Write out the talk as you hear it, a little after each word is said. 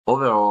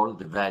Overall,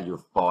 the value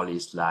of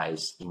Pol.is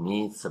lies in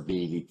its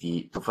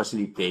ability to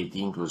facilitate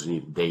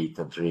inclusive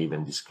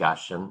data-driven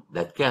discussion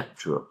that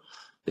capture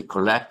the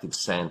collective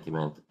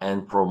sentiment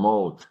and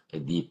promote a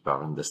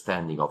deeper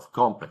understanding of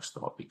complex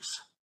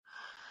topics.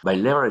 By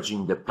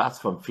leveraging the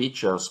platform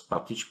features,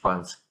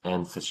 participants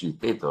and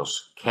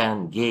facilitators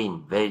can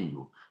gain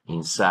value,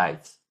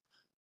 insights,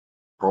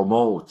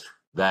 promote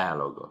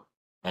dialogue,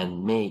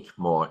 and make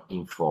more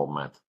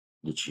informed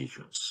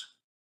decisions.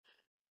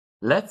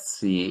 Let's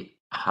see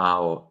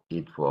how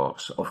it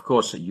works. Of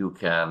course, you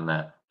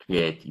can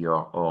create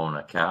your own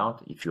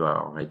account. If you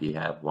already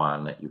have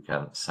one, you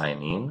can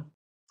sign in,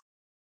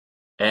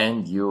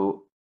 and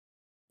you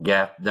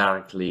get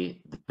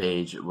directly the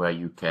page where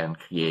you can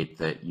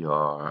create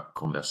your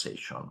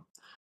conversation.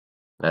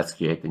 Let's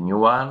create a new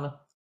one,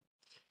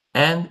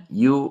 and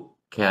you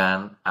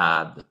can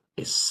add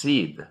a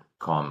seed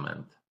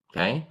comment,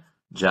 okay?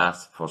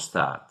 Just for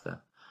start.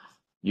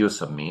 You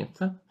submit,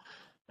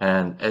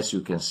 and as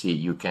you can see,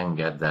 you can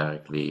get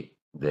directly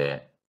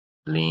the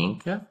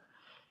link.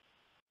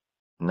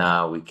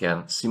 Now we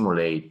can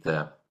simulate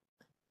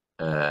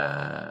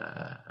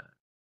another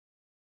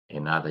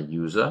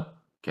user,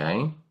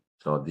 okay?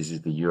 So this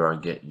is the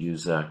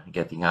user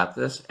getting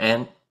address,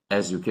 and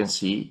as you can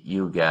see,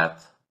 you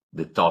get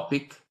the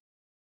topic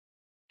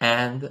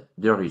and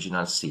the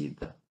original seed.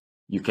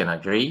 You can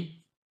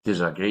agree,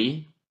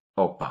 disagree,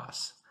 or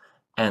pass,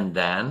 and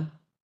then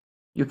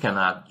you can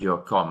add your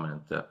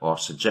comment or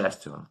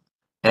suggestion.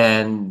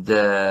 And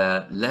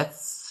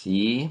let's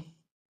see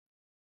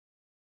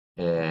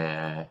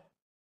a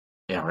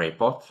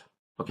report.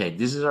 Okay,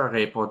 this is a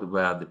report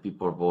where the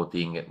people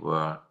voting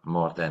were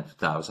more than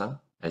 2,000.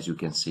 As you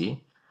can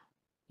see,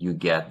 you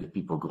get the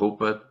people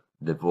grouped,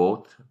 the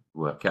vote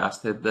were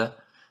casted,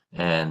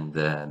 and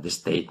the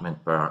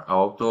statement per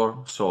author.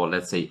 So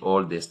let's say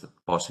all these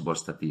possible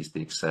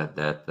statistics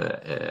that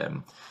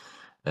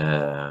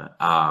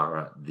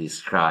are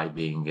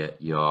describing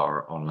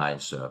your online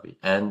survey.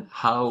 And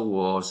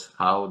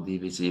how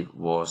divisive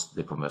was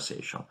the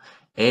conversation?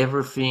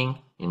 Everything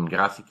in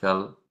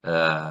graphical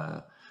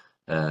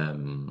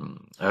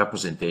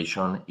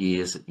representation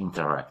is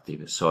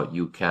interactive, so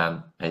you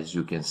can, as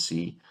you can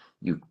see,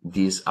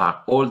 these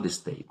are all the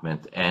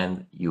statements,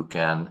 and you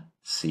can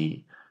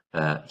see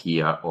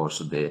here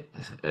also the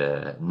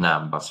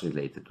numbers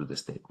related to the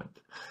statement.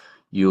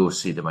 You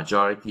see the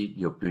majority,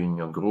 the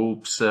opinion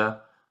groups,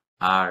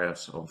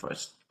 areas of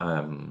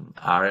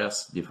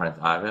different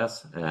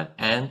areas,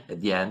 and at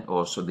the end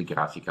also the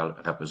graphical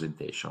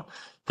representation.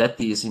 That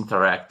is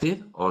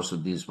interactive. Also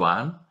this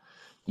one,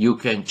 you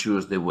can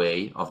choose the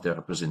way of the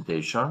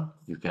representation.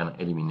 You can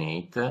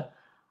eliminate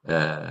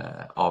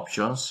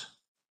options.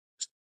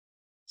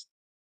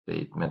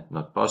 Statement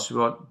not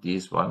possible.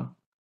 This one,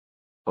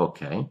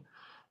 okay,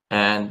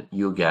 and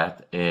you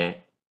get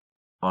a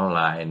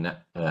online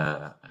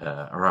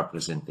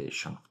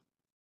representation.